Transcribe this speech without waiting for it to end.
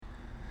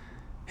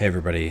Hey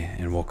everybody,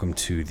 and welcome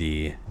to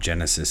the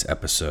Genesis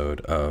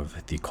episode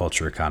of The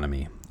Culture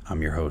Economy.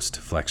 I'm your host,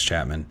 Flex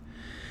Chapman,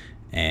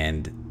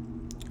 and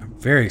I'm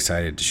very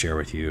excited to share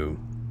with you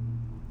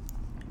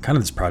kind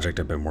of this project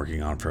I've been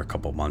working on for a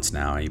couple months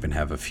now. I even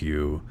have a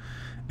few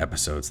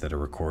episodes that are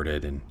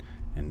recorded and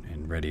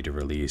ready to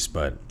release,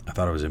 but I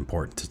thought it was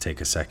important to take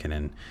a second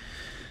and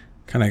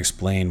kind of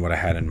explain what I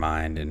had in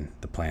mind and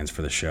the plans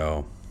for the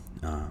show,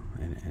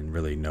 and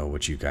really know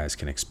what you guys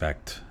can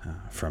expect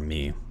from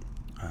me.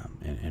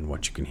 And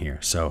what you can hear.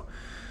 So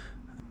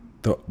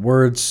the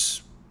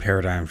words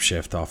paradigm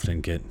shift often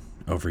get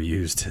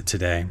overused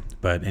today,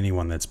 but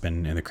anyone that's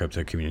been in the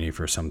crypto community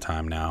for some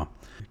time now,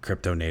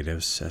 crypto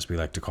natives, as we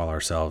like to call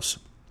ourselves,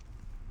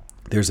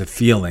 there's a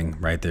feeling,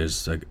 right?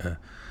 There's a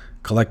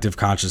collective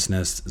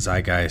consciousness,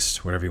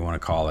 zeitgeist, whatever you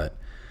want to call it,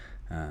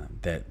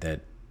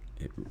 that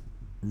it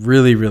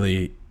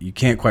really, you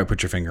can't quite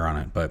put your finger on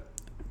it, but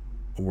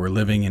we're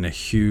living in a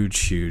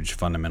huge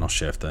fundamental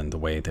shift in the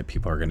way that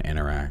people are going to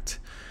interact,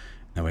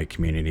 the way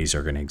communities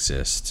are going to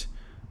exist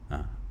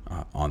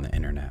on the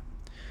internet.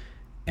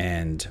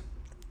 And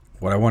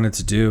what I wanted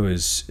to do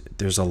is,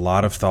 there's a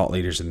lot of thought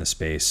leaders in the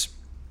space,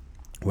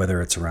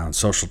 whether it's around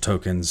social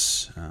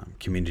tokens,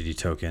 community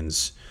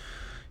tokens,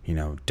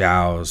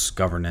 DAOs,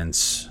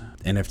 governance,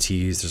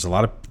 NFTs. There's a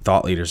lot of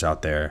thought leaders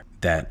out there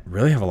that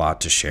really have a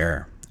lot to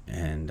share.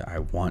 And I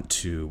wanted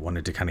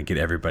to kind of get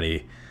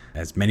everybody,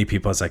 as many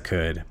people as I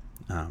could,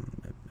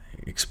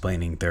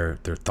 explaining their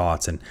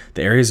thoughts. And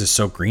the areas is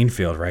so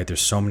greenfield, right?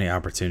 There's so many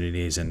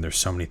opportunities and there's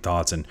so many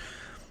thoughts. And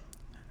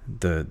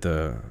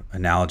the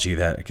analogy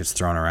that gets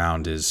thrown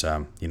around is,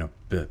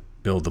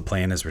 build the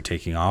plane as we're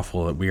taking off.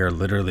 Well, we are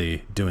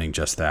literally doing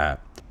just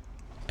that.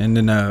 And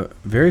in a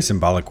very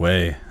symbolic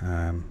way,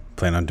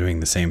 plan on doing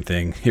the same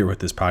thing here with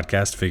this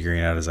podcast, figuring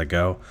it out as I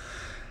go.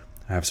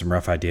 I have some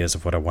rough ideas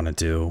of what I want to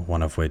do,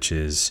 one of which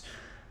is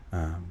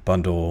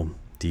bundle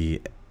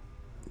the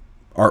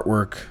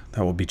artwork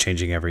that will be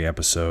changing every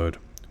episode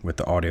with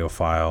the audio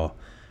file,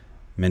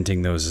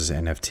 minting those as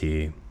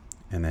NFT,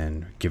 and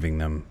then giving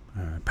them,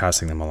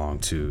 passing them along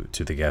to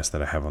the guests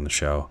that I have on the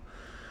show.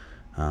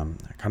 I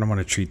kind of want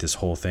to treat this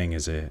whole thing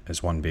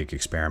as one big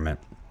experiment,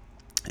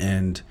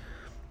 and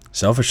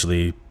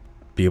selfishly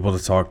be able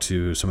to talk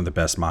to some of the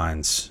best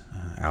minds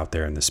out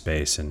there in the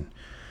space, and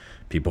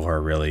people who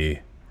are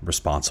really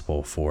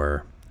responsible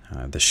for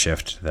the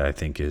shift that I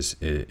think is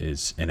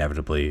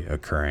inevitably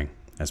occurring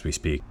as we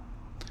speak.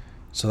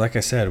 So like I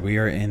said, we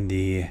are in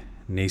the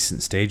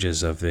nascent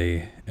stages of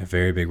a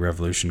very big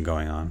revolution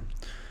going on.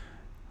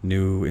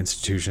 New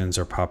institutions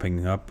are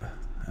popping up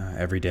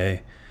every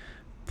day,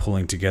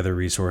 pulling together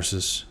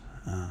resources,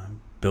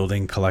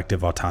 building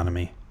collective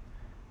autonomy,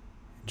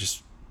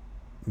 just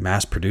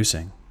mass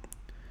producing.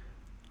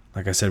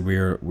 Like I said,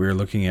 we're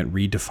looking at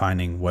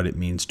redefining what it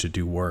means to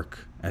do work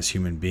as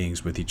human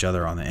beings with each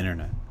other on the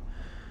internet.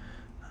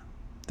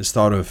 This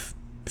thought of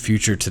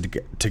future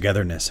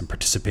togetherness and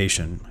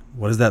participation,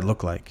 what does that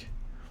look like?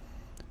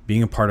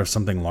 Being a part of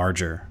something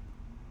larger,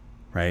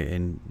 right?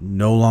 And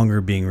no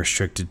longer being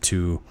restricted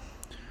to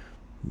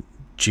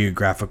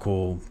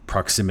geographical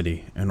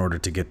proximity in order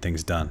to get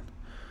things done.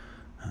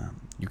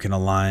 You can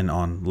align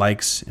on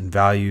likes and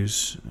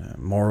values,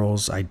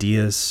 morals,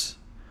 ideas,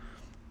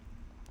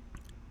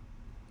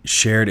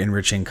 shared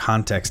enriching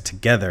context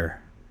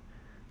together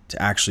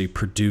to actually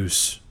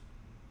produce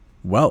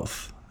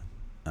wealth.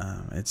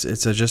 It's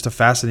just a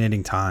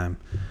fascinating time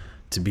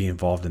to be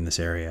involved in this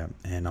area,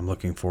 and I'm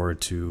looking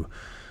forward to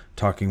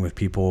talking with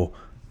people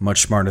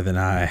much smarter than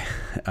I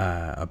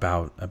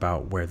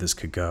about where this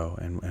could go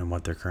and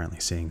what they're currently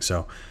seeing.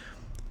 So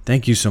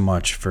thank you so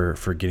much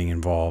for getting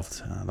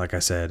involved. Like I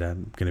said,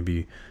 I'm going to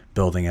be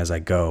building as I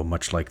go,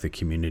 much like the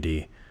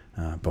community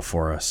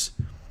before us.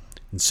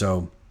 And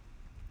so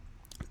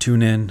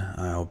tune in.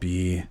 I'll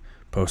be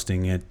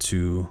posting it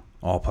to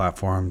all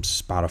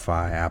platforms,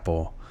 Spotify,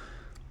 Apple,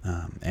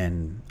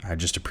 and I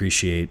just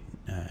appreciate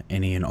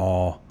any and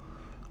all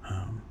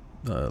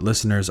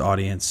listeners,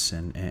 audience,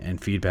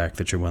 and feedback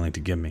that you're willing to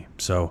give me.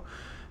 So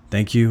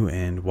thank you,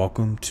 and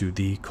welcome to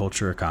the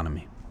Culture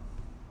Economy.